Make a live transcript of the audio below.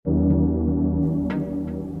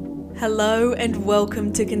Hello and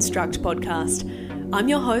welcome to Construct Podcast. I'm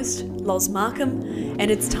your host, Loz Markham, and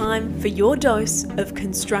it's time for your dose of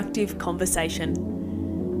constructive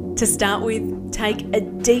conversation. To start with, take a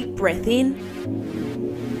deep breath in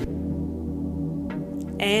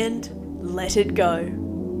and let it go.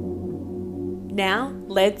 Now,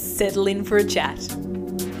 let's settle in for a chat.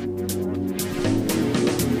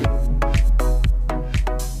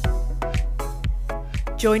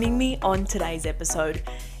 Joining me on today's episode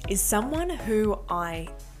is someone who I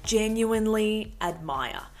genuinely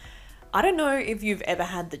admire. I don't know if you've ever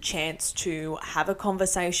had the chance to have a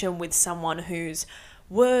conversation with someone whose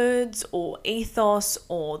words or ethos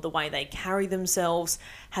or the way they carry themselves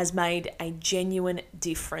has made a genuine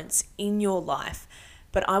difference in your life.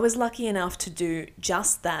 But I was lucky enough to do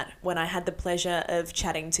just that when I had the pleasure of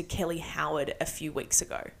chatting to Kelly Howard a few weeks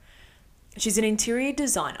ago. She's an interior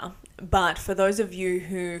designer, but for those of you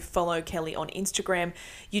who follow Kelly on Instagram,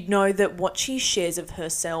 you'd know that what she shares of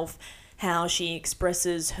herself, how she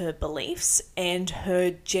expresses her beliefs, and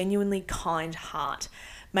her genuinely kind heart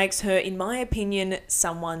makes her, in my opinion,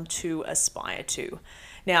 someone to aspire to.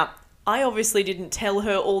 Now, I obviously didn't tell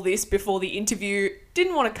her all this before the interview,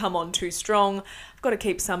 didn't want to come on too strong. I've got to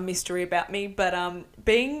keep some mystery about me, but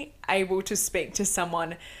being able to speak to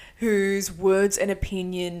someone whose words and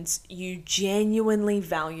opinions you genuinely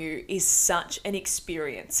value is such an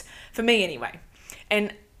experience, for me anyway.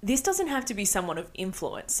 And this doesn't have to be someone of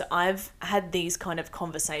influence. I've had these kind of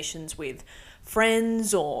conversations with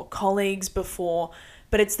friends or colleagues before,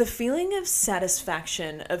 but it's the feeling of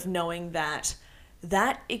satisfaction of knowing that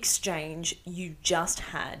that exchange you just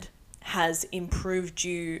had has improved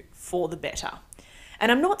you for the better.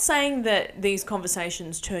 And I'm not saying that these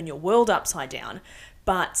conversations turn your world upside down,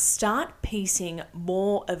 but start piecing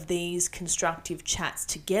more of these constructive chats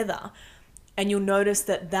together and you'll notice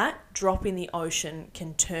that that drop in the ocean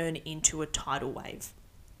can turn into a tidal wave.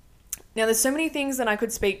 Now, there's so many things that I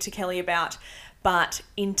could speak to Kelly about, but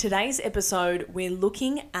in today's episode, we're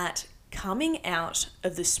looking at coming out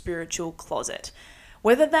of the spiritual closet.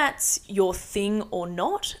 Whether that's your thing or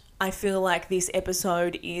not, I feel like this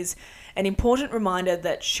episode is an important reminder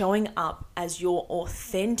that showing up as your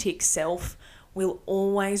authentic self will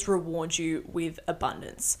always reward you with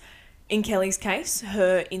abundance. In Kelly's case,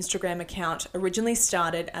 her Instagram account originally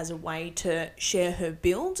started as a way to share her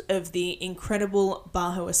build of the incredible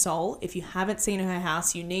Bajo Asol. If you haven't seen her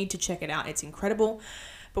house, you need to check it out. It's incredible.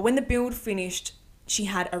 But when the build finished, she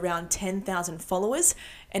had around 10,000 followers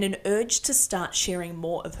and an urge to start sharing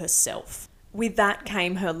more of herself. With that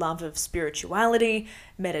came her love of spirituality,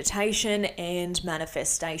 meditation, and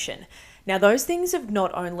manifestation. Now, those things have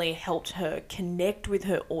not only helped her connect with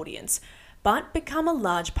her audience, but become a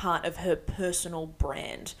large part of her personal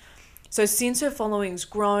brand. So since her following's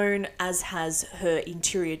grown, as has her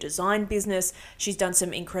interior design business, she's done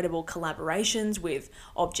some incredible collaborations with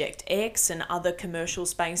Object X and other commercial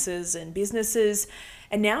spaces and businesses.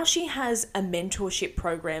 And now she has a mentorship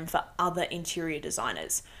program for other interior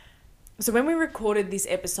designers. So when we recorded this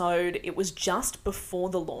episode, it was just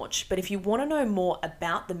before the launch, but if you want to know more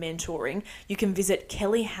about the mentoring, you can visit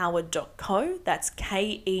kellyhoward.co, that's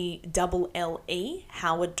Kelle,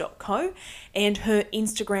 howard.co, and her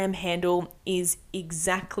Instagram handle is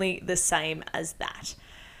exactly the same as that.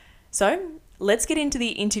 So let's get into the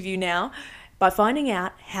interview now by finding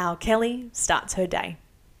out how Kelly starts her day.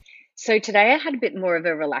 So today I had a bit more of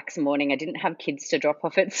a relaxed morning. I didn't have kids to drop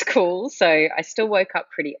off at school, so I still woke up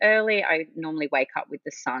pretty early. I normally wake up with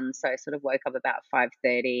the sun, so I sort of woke up about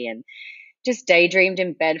 5:30 and just daydreamed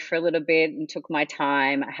in bed for a little bit and took my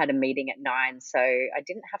time. I had a meeting at 9, so I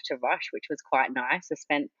didn't have to rush, which was quite nice. I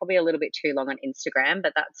spent probably a little bit too long on Instagram,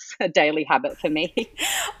 but that's a daily habit for me.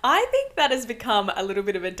 I think that has become a little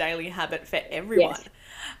bit of a daily habit for everyone. Yes.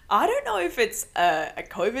 I don't know if it's a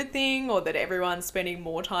COVID thing or that everyone's spending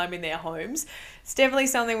more time in their homes. It's definitely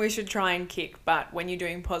something we should try and kick, but when you're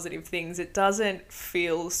doing positive things, it doesn't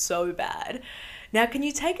feel so bad. Now, can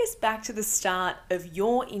you take us back to the start of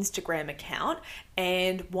your Instagram account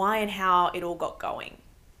and why and how it all got going?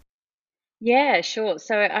 Yeah, sure.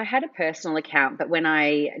 So I had a personal account, but when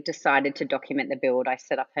I decided to document the build, I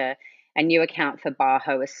set up a new account for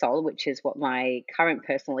Bajo Sol, which is what my current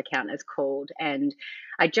personal account is called. And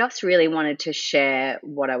I just really wanted to share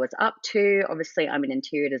what I was up to. Obviously, I'm an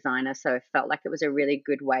interior designer, so I felt like it was a really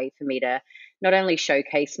good way for me to not only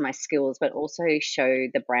showcase my skills, but also show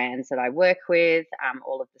the brands that I work with,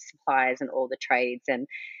 all of the suppliers and all the trades, and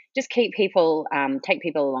just keep people take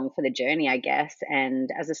people along for the journey, I guess. And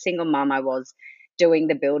as a single mum, I was doing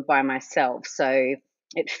the build by myself, so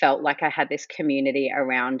it felt like I had this community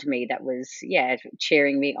around me that was, yeah,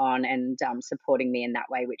 cheering me on and supporting me in that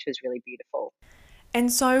way, which was really beautiful.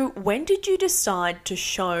 And so, when did you decide to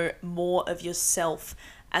show more of yourself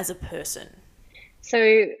as a person?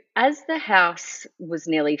 So, as the house was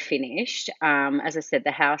nearly finished, as I said,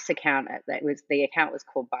 the house account that was the account was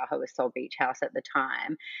called Bajo Sol Beach House at the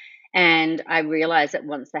time, and I realized that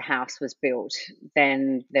once the house was built,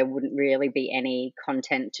 then there wouldn't really be any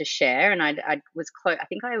content to share. And I was close. I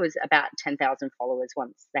think I was about 10,000 followers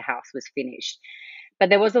once the house was finished. But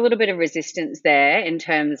there was a little bit of resistance there in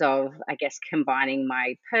terms of, I guess, combining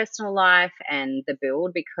my personal life and the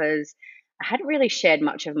build because I hadn't really shared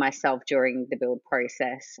much of myself during the build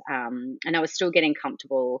process. And I was still getting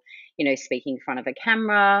comfortable, speaking in front of a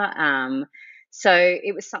camera. So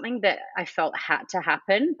it was something that I felt had to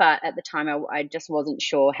happen. But at the time, I just wasn't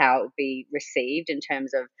sure how it would be received in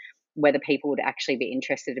terms of whether people would actually be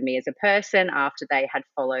interested in me as a person after they had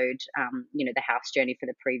followed, the house journey for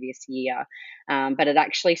the previous year. But it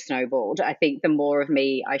actually snowballed. I think the more of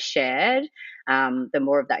me I shared, the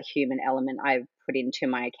more of that human element I put into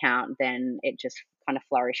my account, then it just kind of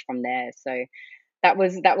flourished from there. So that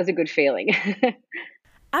was a good feeling.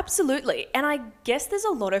 Absolutely. And I guess there's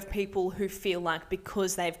a lot of people who feel like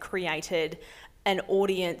because they've created an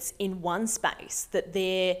audience in one space that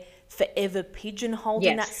they're forever pigeonholed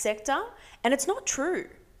in that Yes. sector. And it's not true.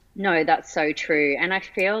 No, that's so true. And I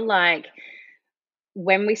feel like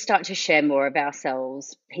when we start to share more of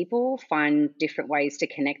ourselves, people find different ways to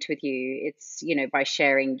connect with you. It's, by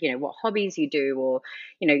sharing, what hobbies you do or,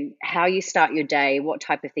 how you start your day, what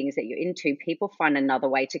type of things that you're into, people find another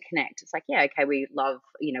way to connect. It's like, yeah, okay, we love,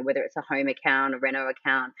 whether it's a home account, a reno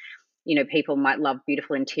account, people might love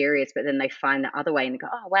beautiful interiors, but then they find the other way and go,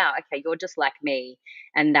 oh, wow, okay, you're just like me.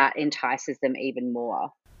 And that entices them even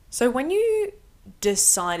more. So when you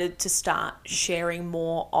decided to start sharing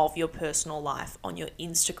more of your personal life on your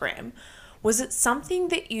Instagram, was it something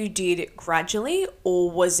that you did gradually or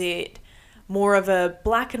was it more of a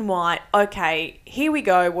black and white, okay, here we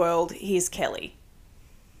go, world, here's Kelly?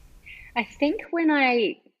 I think when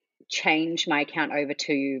I changed my account over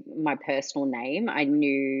to my personal name, I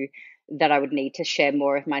knew that I would need to share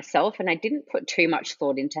more of myself. And I didn't put too much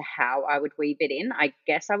thought into how I would weave it in. I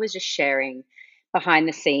guess I was just sharing behind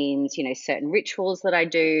the scenes, certain rituals that I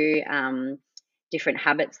do, different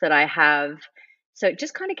habits that I have. So it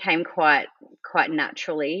just kind of came quite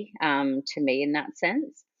naturally to me in that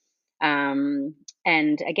sense. Um,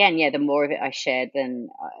 and again, yeah, the more of it I shared, then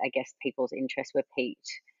I guess people's interests were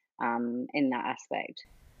piqued in that aspect.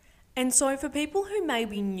 And so, for people who may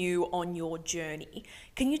be new on your journey,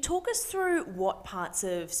 can you talk us through what parts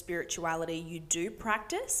of spirituality you do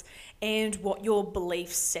practice and what your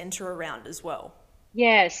beliefs center around as well?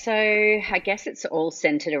 Yeah, so I guess it's all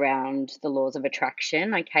centered around the laws of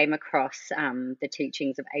attraction. I came across the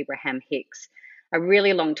teachings of Abraham Hicks a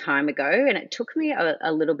really long time ago, and it took me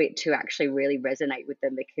a little bit to actually really resonate with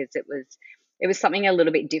them because it was something a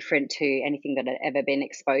little bit different to anything that I'd ever been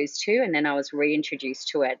exposed to, and then I was reintroduced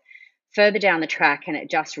to it further down the track, and it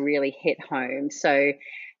just really hit home. So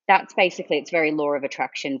that's basically it's very law of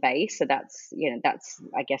attraction based. So that's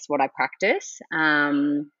I guess what I practice.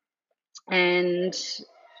 And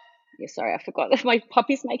yeah, sorry, I forgot that my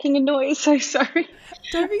puppy's making a noise. So sorry.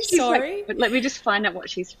 Don't be She's like, sorry. but let me just find out what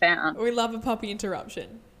she's found. We love a puppy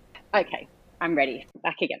interruption. Okay, I'm ready.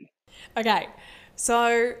 Back again. Okay,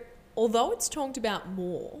 so although it's talked about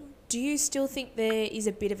more, do you still think there is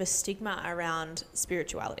a bit of a stigma around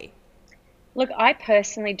spirituality? Look, I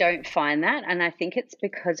personally don't find that. And I think it's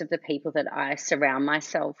because of the people that I surround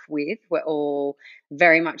myself with. We're all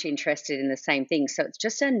very much interested in the same thing. So it's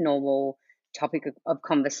just a normal topic of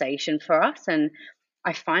conversation for us. And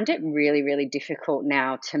I find it really, really difficult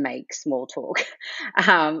now to make small talk.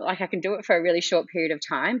 Like I can do it for a really short period of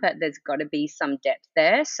time, but there's got to be some depth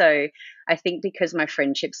there. So I think because my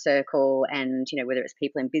friendship circle and, whether it's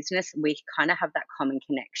people in business, we kind of have that common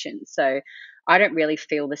connection. So I don't really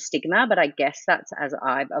feel the stigma, but I guess that's as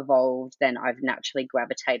I've evolved, then I've naturally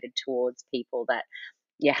gravitated towards people that,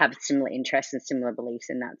 yeah, have similar interests and similar beliefs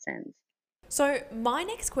in that sense. So, my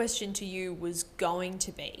next question to you was going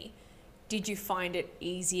to be, did you find it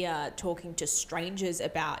easier talking to strangers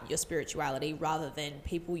about your spirituality rather than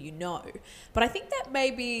people you know? But I think that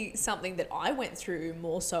may be something that I went through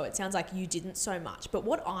more so. It sounds like you didn't so much. But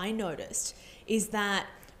what I noticed is that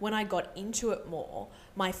when I got into it more,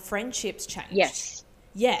 my friendships changed. Yes.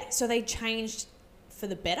 Yeah, so they changed for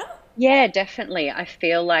the better? Yeah, definitely. I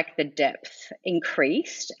feel like the depth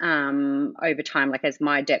increased over time. Like as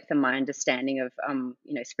my depth and my understanding of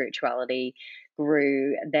spirituality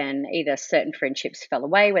grew, then either certain friendships fell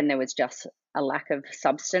away when there was just a lack of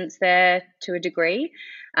substance there to a degree,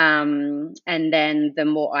 and then the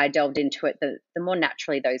more I delved into it, the more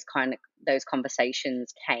naturally those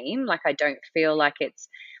conversations came. Like I don't feel like it's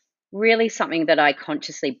really something that I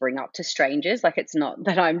consciously bring up to strangers. Like it's not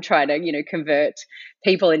that I'm trying to, convert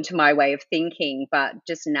people into my way of thinking, but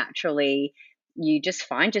just naturally you just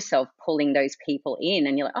find yourself pulling those people in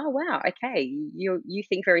and you're like, oh wow, okay, you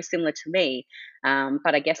think very similar to me.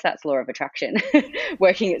 But I guess that's law of attraction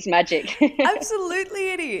working its magic.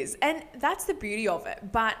 Absolutely, it is. And that's the beauty of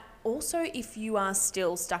it. But also, if you are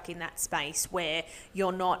still stuck in that space where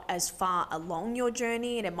you're not as far along your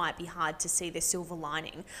journey and it might be hard to see the silver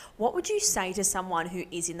lining, what would you say to someone who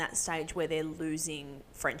is in that stage where they're losing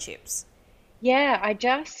friendships? Yeah, I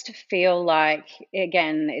just feel like,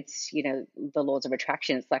 again, it's, the laws of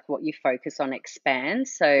attraction. It's like what you focus on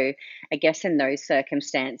expands. So I guess in those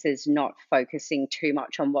circumstances, not focusing too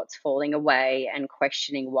much on what's falling away and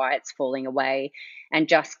questioning why it's falling away and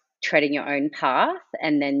just treading your own path.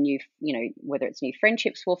 And then whether it's new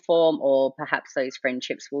friendships will form or perhaps those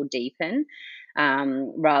friendships will deepen,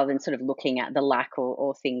 rather than sort of looking at the lack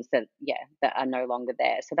or things that are no longer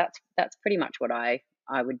there. So that's pretty much what I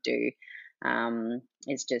would do,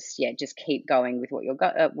 is just keep going with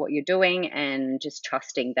what you're doing and just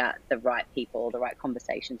trusting that the right people, the right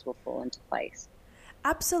conversations will fall into place.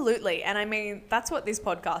 Absolutely. And I mean, that's what this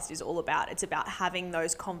podcast is all about. It's about having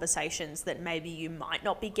those conversations that maybe you might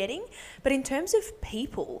not be getting. But in terms of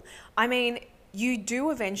people, I mean, you do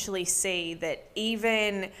eventually see that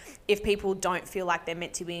even if people don't feel like they're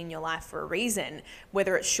meant to be in your life for a reason,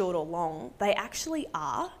 whether it's short or long, they actually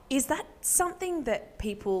are. Is that something that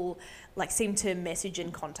people like seem to message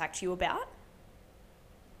and contact you about?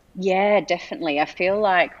 Yeah, definitely. I feel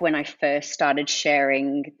like when I first started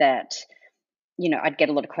sharing that, I'd get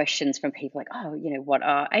a lot of questions from people like, oh, what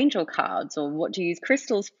are angel cards or what do you use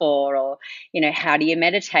crystals for? Or, how do you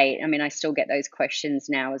meditate? I mean, I still get those questions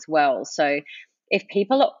now as well. So if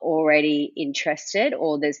people are already interested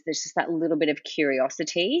or there's just that little bit of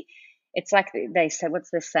curiosity, it's like they said, what's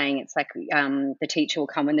the saying? It's like the teacher will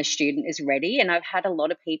come when the student is ready. And I've had a lot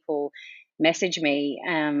of people message me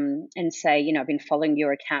and say, I've been following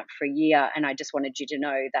your account for a year and I just wanted you to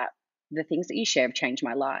know that the things that you share have changed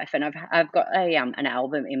my life. And I've got an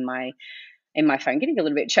album in my phone, getting a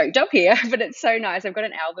little bit choked up here, but it's so nice. I've got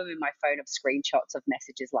an album in my phone of screenshots of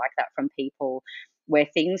messages like that from people where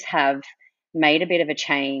things have made a bit of a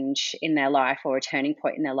change in their life or a turning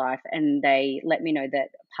point in their life, and they let me know that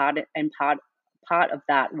part of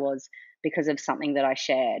that was because of something that I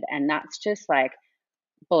shared, and that's just like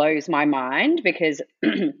blows my mind because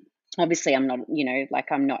obviously I'm not,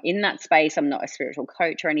 like I'm not in that space. I'm not a spiritual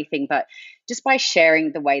coach or anything, but just by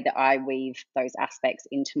sharing the way that I weave those aspects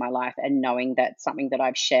into my life and knowing that something that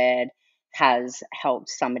I've shared has helped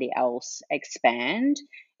somebody else expand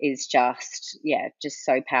is just, yeah, just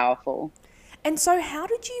so powerful. And so, how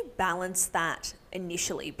did you balance that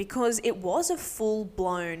initially? Because it was a full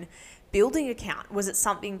blown building account. Was it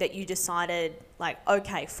something that you decided, like,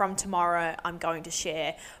 okay, from tomorrow I'm going to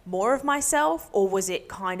share more of myself, or was it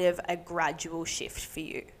kind of a gradual shift for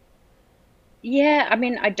you? Yeah, I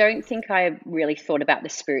mean, I don't think I really thought about the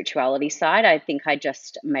spirituality side. I think I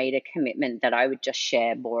just made a commitment that I would just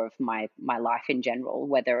share more of my life in general,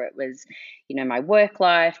 whether it was, my work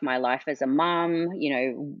life, my life as a mum,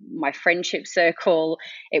 my friendship circle.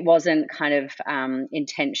 It wasn't kind of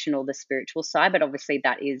intentional, the spiritual side, but obviously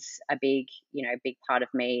that is a big part of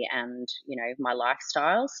me and, my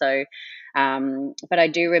lifestyle. So, but I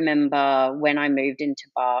do remember when I moved into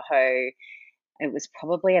Barho, it was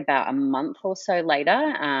probably about a month or so later,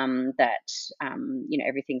 that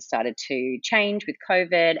everything started to change with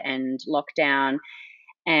COVID and lockdown.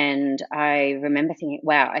 And I remember thinking,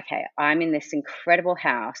 wow, okay, I'm in this incredible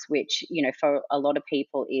house, which for a lot of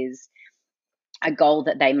people is a goal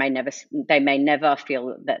that they may never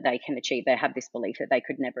feel that they can achieve. They have this belief that they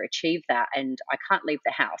could never achieve that, and I can't leave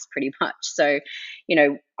the house pretty much. So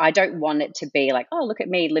I don't want it to be like, oh, look at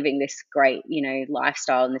me living this great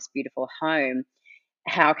lifestyle in this beautiful home.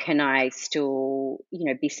 How can I still,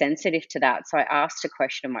 be sensitive to that? So I asked a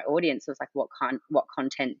question of my audience. I was like, what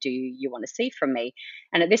content do you want to see from me?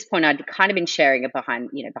 And at this point, I'd kind of been sharing it behind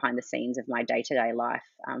the scenes of my day to day life,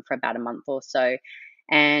 for about a month or so.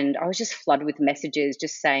 And I was just flooded with messages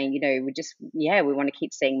just saying, we want to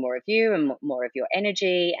keep seeing more of you and more of your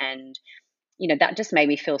energy. And that just made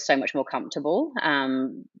me feel so much more comfortable,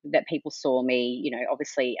 that people saw me,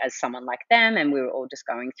 obviously as someone like them, and we were all just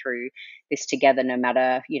going through this together, no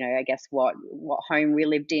matter, I guess what home we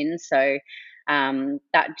lived in. So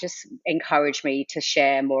that just encouraged me to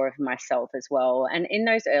share more of myself as well. And in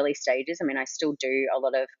those early stages, I mean, I still do a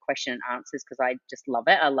lot of question and answers because I just love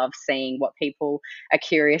it. I love seeing what people are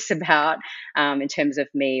curious about, in terms of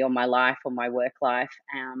me or my life or my work life.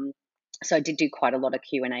 So I did do quite a lot of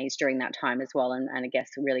Q and A's during that time as well, and I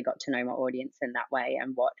guess really got to know my audience in that way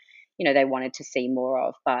and what they wanted to see more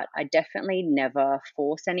of. But I definitely never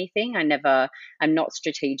force anything. I'm not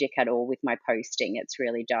strategic at all with my posting. It's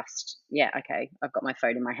really just, yeah, okay, I've got my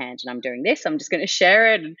phone in my hand and I'm doing this. I'm just going to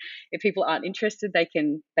share it, and if people aren't interested, they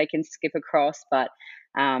can skip across. But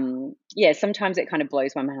yeah, sometimes it kind of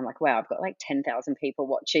blows my mind. I'm like, wow, I've got like 10,000 people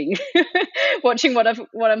watching watching what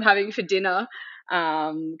I'm having for dinner.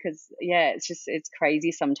 Because yeah, it's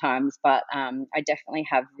crazy sometimes. But I definitely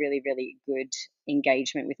have really, really good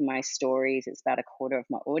engagement with my stories. It's about a quarter of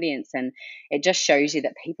my audience, and it just shows you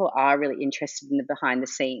that people are really interested in the behind the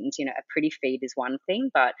scenes. A pretty feed is one thing,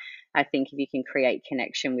 but I think if you can create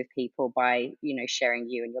connection with people by sharing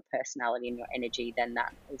you and your personality and your energy, then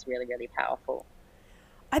that is really, really powerful.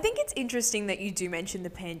 I think it's interesting that you do mention the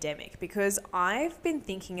pandemic because I've been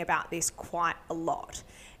thinking about this quite a lot.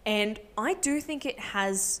 And I do think it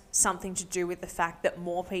has something to do with the fact that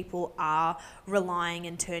more people are relying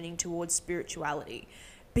and turning towards spirituality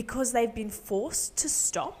because they've been forced to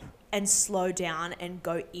stop and slow down and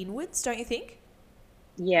go inwards, don't you think?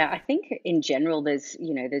 Yeah, I think in general, there's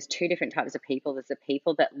two different types of people. There's the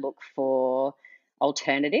people that look for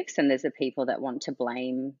alternatives, and there's the people that want to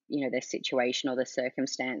blame, their situation or their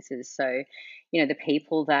circumstances. So, the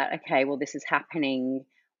people that, okay, well, this is happening.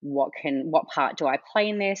 What part do I play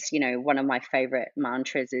in this? One of my favorite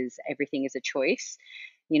mantras is everything is a choice.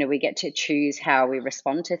 We get to choose how we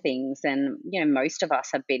respond to things, and most of us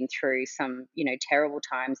have been through some, terrible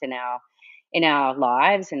times in our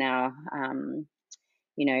lives, in our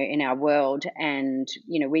world. And,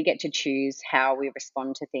 we get to choose how we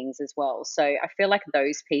respond to things as well. So I feel like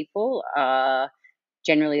those people are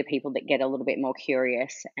generally the people that get a little bit more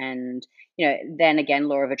curious. And, then again,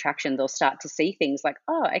 law of attraction, they'll start to see things like,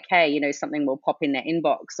 oh, okay, something will pop in their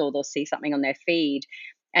inbox, or they'll see something on their feed,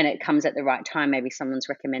 and it comes at the right time. Maybe someone's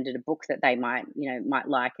recommended a book that they might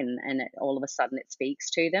like, and all of a sudden it speaks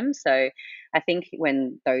to them. So I think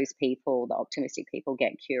when those people, the optimistic people,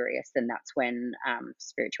 get curious, then that's when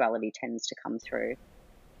spirituality tends to come through.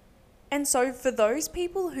 And so, for those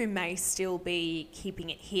people who may still be keeping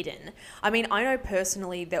it hidden, I mean, I know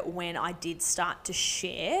personally that when I did start to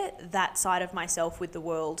share that side of myself with the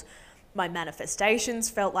world, my manifestations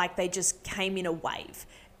felt like they just came in a wave.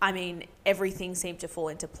 I mean, everything seemed to fall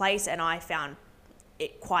into place, and I found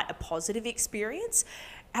it quite a positive experience.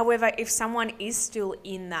 However, if someone is still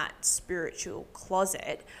in that spiritual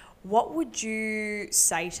closet, what would you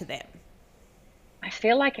say to them? I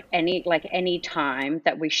feel like any time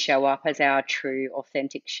that we show up as our true,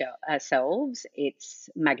 authentic selves, it's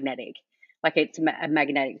magnetic. Like it's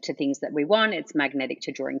magnetic to things that we want. It's magnetic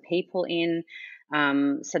to drawing people in.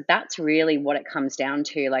 So that's really what it comes down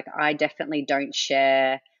to. Like I definitely don't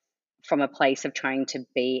share from a place of trying to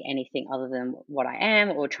be anything other than what I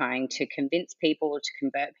am, or trying to convince people or to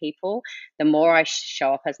convert people. The more I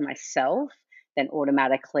show up as myself, then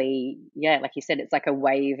automatically, yeah, like you said, it's like a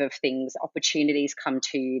wave of things, opportunities come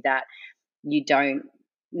to you that you don't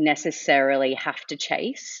necessarily have to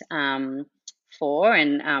chase for.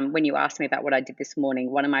 And when you asked me about what I did this morning,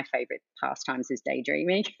 one of my favorite pastimes is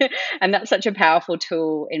daydreaming. And that's such a powerful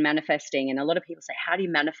tool in manifesting. And a lot of people say, how do you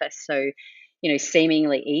manifest so,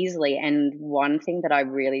 seemingly easily? And one thing that I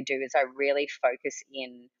really do is I really focus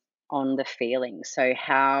in on the feeling. So,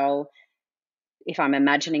 if I'm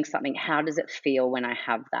imagining something, how does it feel when I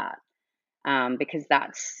have that? Because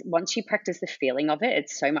that's once you practice the feeling of it,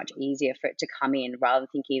 it's so much easier for it to come in, rather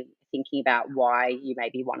than thinking about why you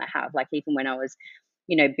maybe want to have. Like even when I was,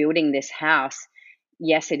 building this house,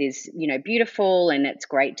 yes, it is, beautiful, and it's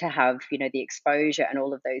great to have, the exposure and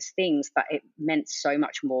all of those things, but it meant so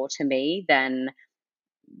much more to me than,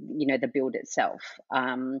 the build itself.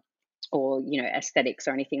 Or aesthetics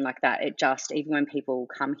or anything like that. It just, even when people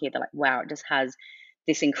come here, they're like, wow, it just has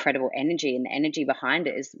this incredible energy. And the energy behind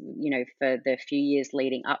it is, for the few years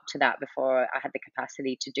leading up to that, before I had the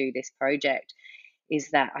capacity to do this project, is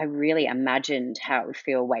that I really imagined how it would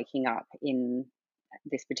feel waking up in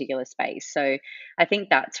this particular space. So I think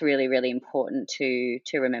that's really, really important to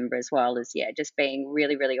remember as well, is yeah, just being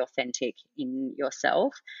really, really authentic in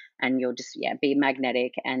yourself, and you'll just be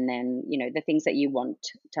magnetic, and then the things that you want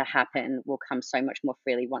to happen will come so much more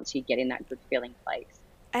freely once you get in that good feeling place.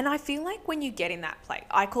 And I feel like when you get in that place,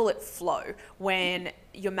 I call it flow, when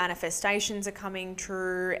your manifestations are coming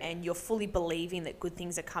true and you're fully believing that good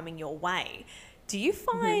things are coming your way. Do you Mhm.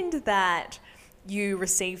 find that you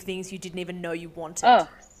receive things you didn't even know you wanted? Oh,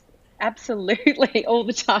 absolutely, all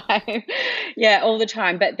the time. Yeah, all the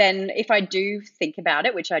time. But then if I do think about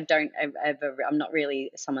it, which I don't ever, I'm not really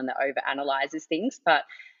someone that over analyzes things, but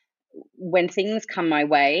when things come my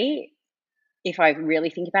way, if I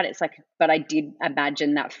really think about it, it's like, but I did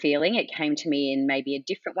imagine that feeling. It came to me in maybe a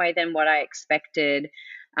different way than what I expected.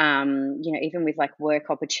 Even with like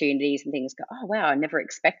work opportunities and things, go, oh wow, I never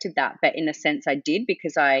expected that. But in a sense, I did,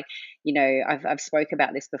 because I've spoke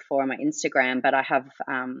about this before on my Instagram, but I have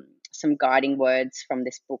some guiding words from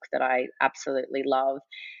this book that I absolutely love.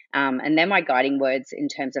 And they're my guiding words in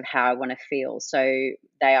terms of how I want to feel. So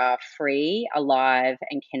they are free, alive,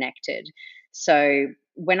 and connected. So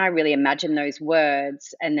when I really imagine those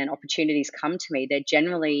words and then opportunities come to me, they're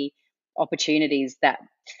generally opportunities that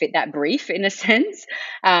fit that brief in a sense.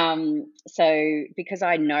 So because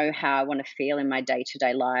I know how I want to feel in my day to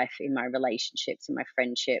day life, in my relationships, in my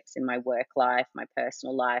friendships, in my work life, my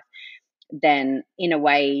personal life, then in a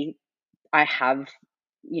way I have,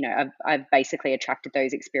 I've basically attracted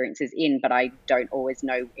those experiences in, but I don't always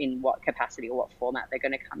know in what capacity or what format they're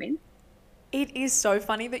going to come in. It is so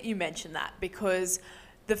funny that you mentioned that, because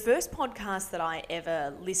the first podcast that I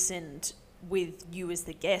ever listened with you as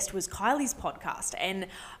the guest was Kylie's podcast. And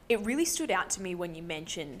it really stood out to me when you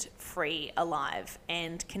mentioned free, alive,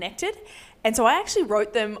 and connected. And so I actually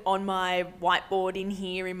wrote them on my whiteboard in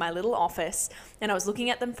here in my little office, and I was looking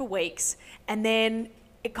at them for weeks. And then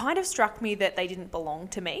it kind of struck me that they didn't belong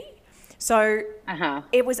to me. So Uh huh.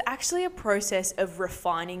 it was actually a process of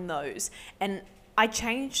refining those. And I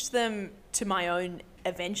changed them to my own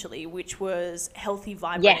eventually, which was healthy,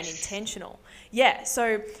 vibrant, and Yes. intentional. Yeah.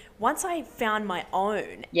 So once I found my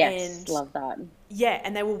own, Yes. and Love that. yeah,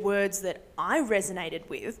 and they were words that I resonated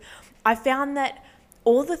with, I found that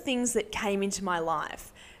all the things that came into my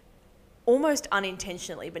life, almost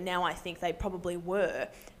unintentionally, but now I think they probably were,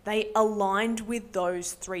 they aligned with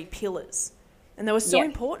those three pillars. And they were so Yeah.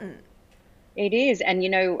 important. It is.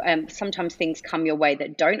 And, sometimes things come your way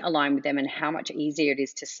that don't align with them, and how much easier it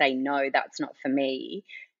is to say, no, that's not for me,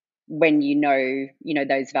 when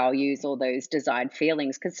those values or those desired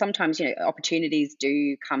feelings. Because sometimes, opportunities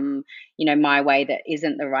do come, my way that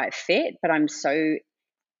isn't the right fit, but I'm so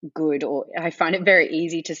good, or I find it very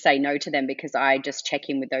easy to say no to them, because I just check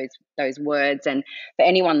in with those words. And for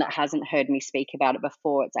anyone that hasn't heard me speak about it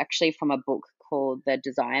before, it's actually from a book called The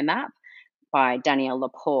Desire Map by Danielle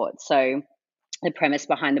Laporte. So the premise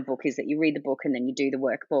behind the book is that you read the book and then you do the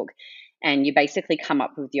workbook, and you basically come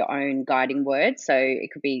up with your own guiding words. So it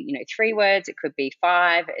could be 3 words, it could be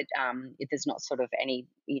 5. There's not sort of any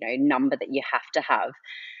number that you have to have.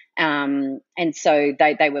 And so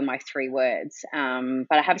they were my 3 words.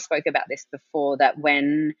 But I have spoke about this before, that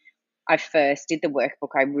when I first did the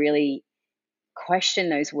workbook, I really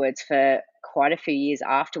questioned those words for quite a few years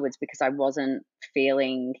afterwards, because I wasn't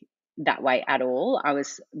feeling that way at all. I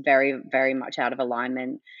was very, very much out of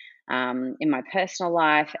alignment in my personal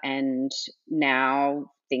life. And now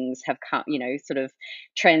things have come, sort of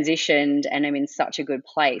transitioned, and I'm in such a good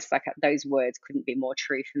place. Like, those words couldn't be more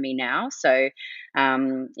true for me now. So,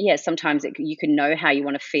 yeah, sometimes you can know how you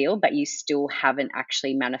want to feel, but you still haven't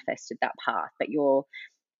actually manifested that path. But you're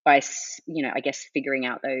by I guess figuring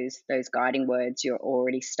out those guiding words, you're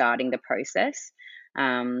already starting the process.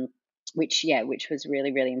 um, which was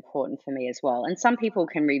really, really important for me as well. And some people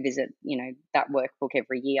can revisit that workbook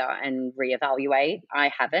every year and reevaluate.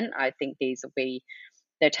 I haven't. I think these will be,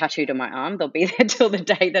 they're tattooed on my arm. They'll be there till the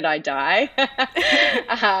day that I die.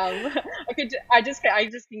 I just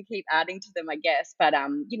can keep adding to them, I guess. But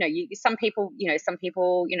some people,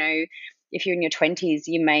 if you're in your 20s,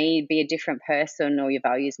 you may be a different person, or your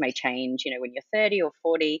values may change. When you're 30 or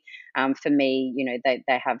 40. For me,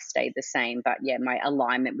 they have stayed the same. But yeah, my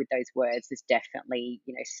alignment with those words is definitely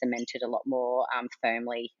cemented a lot more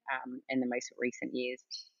firmly in the most recent years.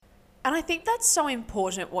 And I think that's so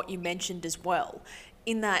important what you mentioned as well,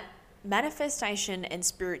 in that manifestation and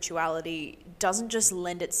spirituality doesn't just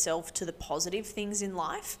lend itself to the positive things in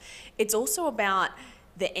life. It's also about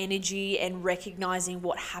the energy and recognizing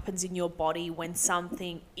what happens in your body when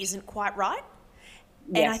something isn't quite right.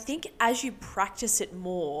 And I Yes. think as you practice it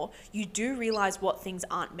more, you do realize what things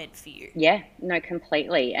aren't meant for you. Yeah, no,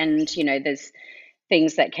 completely. And there's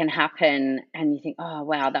things that can happen and you think, oh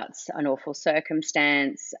wow, that's an awful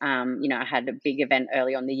circumstance. I had a big event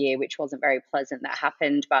early on the year which wasn't very pleasant that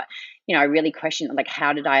happened, but I really questioned, like,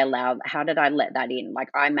 how did I let that in? Like,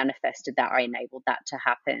 I manifested that, I enabled that to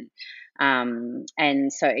happen.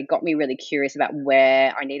 And so it got me really curious about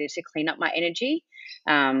where I needed to clean up my energy.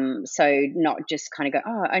 So not just kind of go,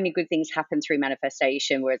 oh, only good things happen through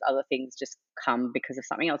manifestation, whereas other things just come because of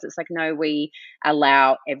something else. It's like, no, we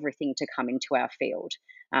allow everything to come into our field.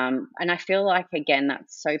 And I feel like, again,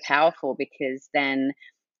 that's so powerful because then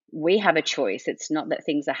we have a choice. It's not that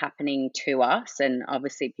things are happening to us, and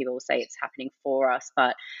obviously people will say it's happening for us,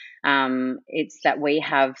 but it's that we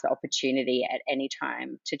have the opportunity at any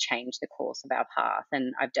time to change the course of our path.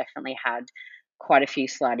 And I've definitely had quite a few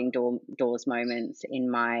doors moments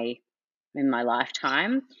in my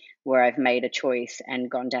lifetime where I've made a choice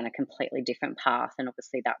and gone down a completely different path. And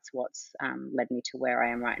obviously, that's what's led me to where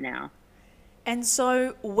I am right now. And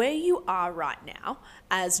so, where you are right now,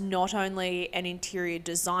 as not only an interior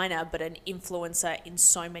designer, but an influencer in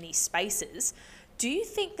so many spaces, do you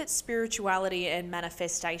think that spirituality and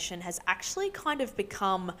manifestation has actually kind of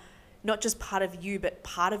become not just part of you, but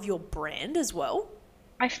part of your brand as well?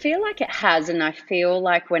 I feel like it has, and I feel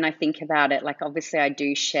like when I think about it, like obviously I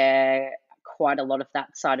do share quite a lot of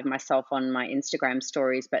that side of myself on my Instagram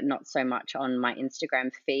stories, but not so much on my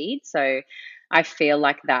Instagram feed. So I feel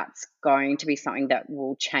like that's going to be something that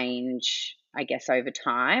will change, I guess, over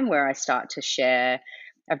time, where I start to share.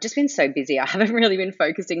 I've just been so busy. I haven't really been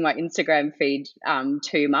focusing my Instagram feed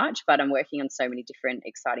too much, but I'm working on so many different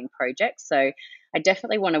exciting projects. So I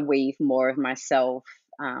definitely want to weave more of myself.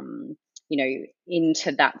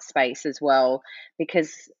 Into that space as well,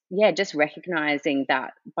 because yeah, just recognizing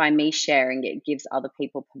that by me sharing it gives other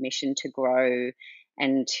people permission to grow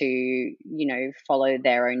and to follow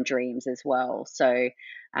their own dreams as well. So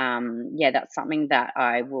yeah, that's something that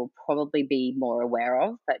I will probably be more aware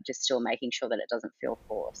of, but just still making sure that it doesn't feel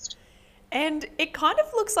forced. And it kind of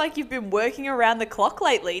looks like you've been working around the clock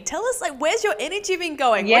lately. Tell us, like, where's your energy been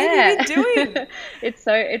going? What have you Yeah. been doing?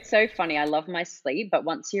 It's so funny. I love my sleep, but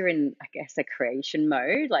once you're in, I guess, a creation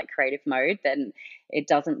mode, like creative mode, then it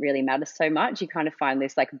doesn't really matter so much. You kind of find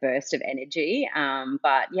this like burst of energy.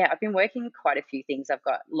 But yeah, I've been working quite a few things. I've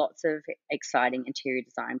got lots of exciting interior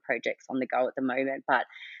design projects on the go at the moment, but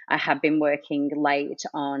I have been working late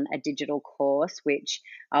on a digital course, which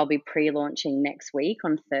I'll be pre-launching next week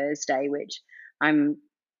on Thursday, which I'm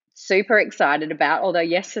super excited about. Although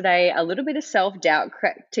yesterday a little bit of self doubt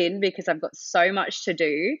crept in because I've got so much to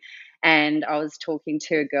do. And I was talking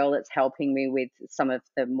to a girl that's helping me with some of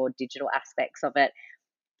the more digital aspects of it.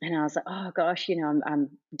 And I was like, oh gosh, I'm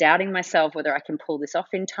doubting myself whether I can pull this off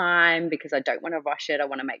in time because I don't want to rush it. I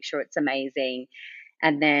want to make sure it's amazing.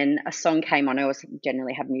 And then a song came on. I always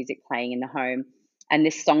generally have music playing in the home. And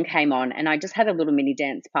this song came on, and I just had a little mini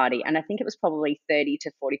dance party. And I think it was probably 30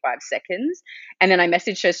 to 45 seconds. And then I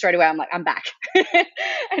messaged her straight away. I'm like, I'm back.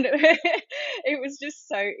 And it was just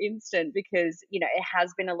so instant because, it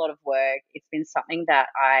has been a lot of work. It's been something that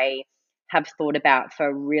I have thought about for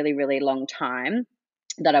a really, really long time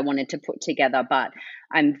that I wanted to put together. But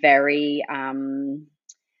I'm very,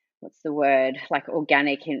 what's the word, like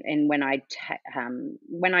organic in when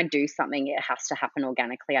I do something, it has to happen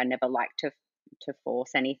organically. I never like to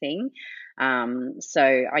force anything.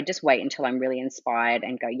 So I just wait until I'm really inspired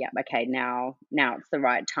and go, yeah, okay, now it's the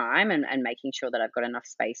right time, and making sure that I've got enough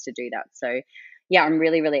space to do that. So yeah, I'm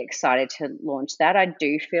really, really excited to launch that. I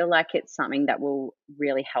do feel like it's something that will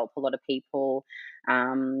really help a lot of people.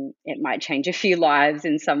 It might change a few lives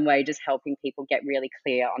in some way, just helping people get really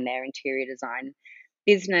clear on their interior design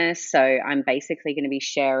business. So I'm basically going to be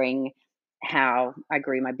sharing how I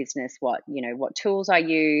grew my business, what tools I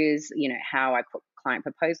use, how I put client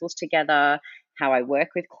proposals together, how I work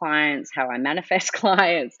with clients, how I manifest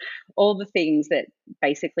clients, all the things that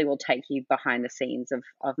basically will take you behind the scenes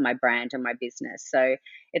of my brand and my business. So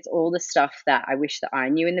it's all the stuff that I wish that I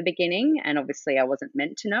knew in the beginning. And obviously I wasn't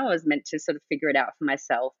meant to know. I was meant to sort of figure it out for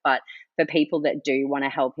myself. But for people that do want a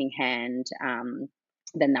helping hand,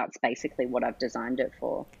 then that's basically what I've designed it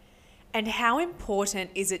for. And how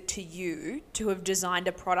important is it to you to have designed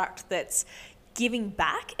a product that's giving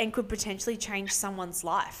back and could potentially change someone's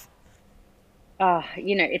life?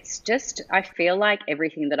 It's just I feel like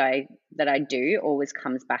everything that I do always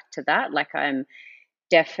comes back to that. Like I'm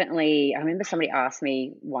definitely. I remember somebody asked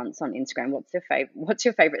me once on Instagram, "What's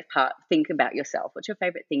your favorite part? Think about yourself. What's your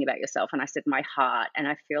favorite thing about yourself?" And I said, "My heart." And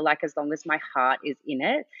I feel like as long as my heart is in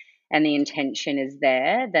it and the intention is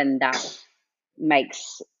there, then that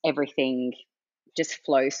makes everything just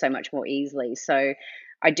flow so much more easily. So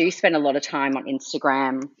I do spend a lot of time on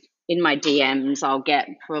Instagram in my DMs, I'll get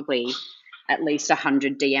probably at least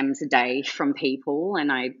 100 DMs a day from people,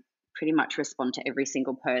 and I pretty much respond to every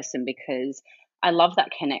single person because I love that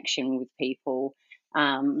connection with people.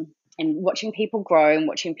 And watching people grow and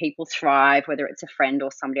watching people thrive, whether it's a friend or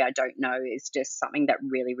somebody I don't know, is just something that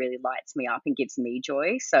really, really lights me up and gives me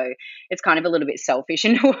joy. So it's kind of a little bit selfish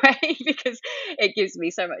in a way because it gives me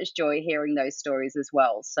so much joy hearing those stories as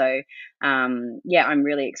well. So yeah, I'm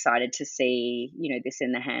really excited to see, this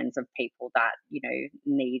in the hands of people that,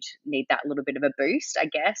 need that little bit of a boost, I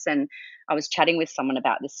guess. And I was chatting with someone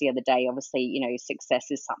about this the other day. Obviously, success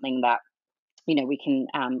is something that we can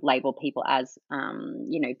label people as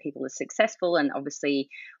people as successful, and obviously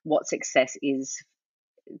what success is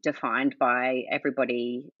defined by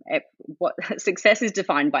everybody. What success is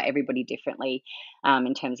defined by everybody differently,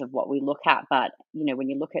 in terms of what we look at. But when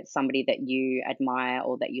you look at somebody that you admire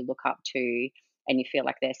or that you look up to and you feel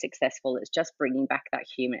like they're successful, it's just bringing back that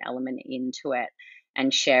human element into it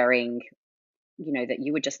and sharing that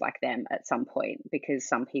you were just like them at some point, because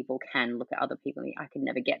some people can look at other people and think, I can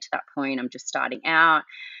never get to that point, I'm just starting out.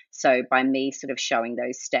 So by me sort of showing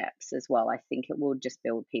those steps as well, I think it will just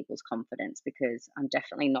build people's confidence, because I'm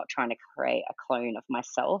definitely not trying to create a clone of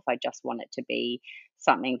myself. I just want it to be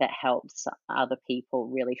something that helps other people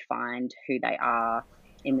really find who they are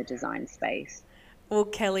in the design space. Well,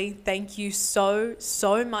 Kelly, thank you so,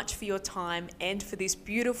 so much for your time and for this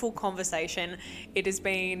beautiful conversation. It has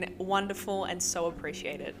been wonderful and so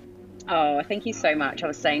appreciated. Oh, thank you so much. I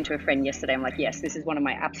was saying to a friend yesterday, I'm like, yes, this is one of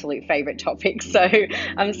my absolute favorite topics. So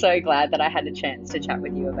I'm so glad that I had a chance to chat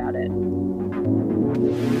with you about it.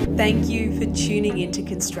 Thank you for tuning in to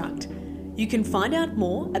Construct. You can find out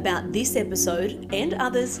more about this episode and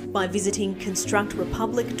others by visiting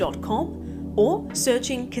constructrepublic.com or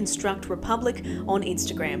searching Construct Republic on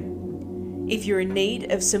Instagram. If you're in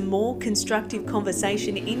need of some more constructive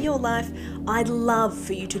conversation in your life, I'd love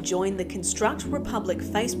for you to join the Construct Republic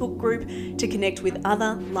Facebook group to connect with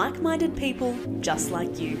other like-minded people just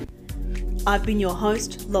like you. I've been your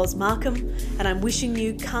host, Loz Markham, and I'm wishing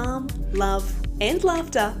you calm, love, and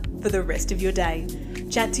laughter for the rest of your day.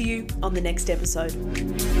 Chat to you on the next episode.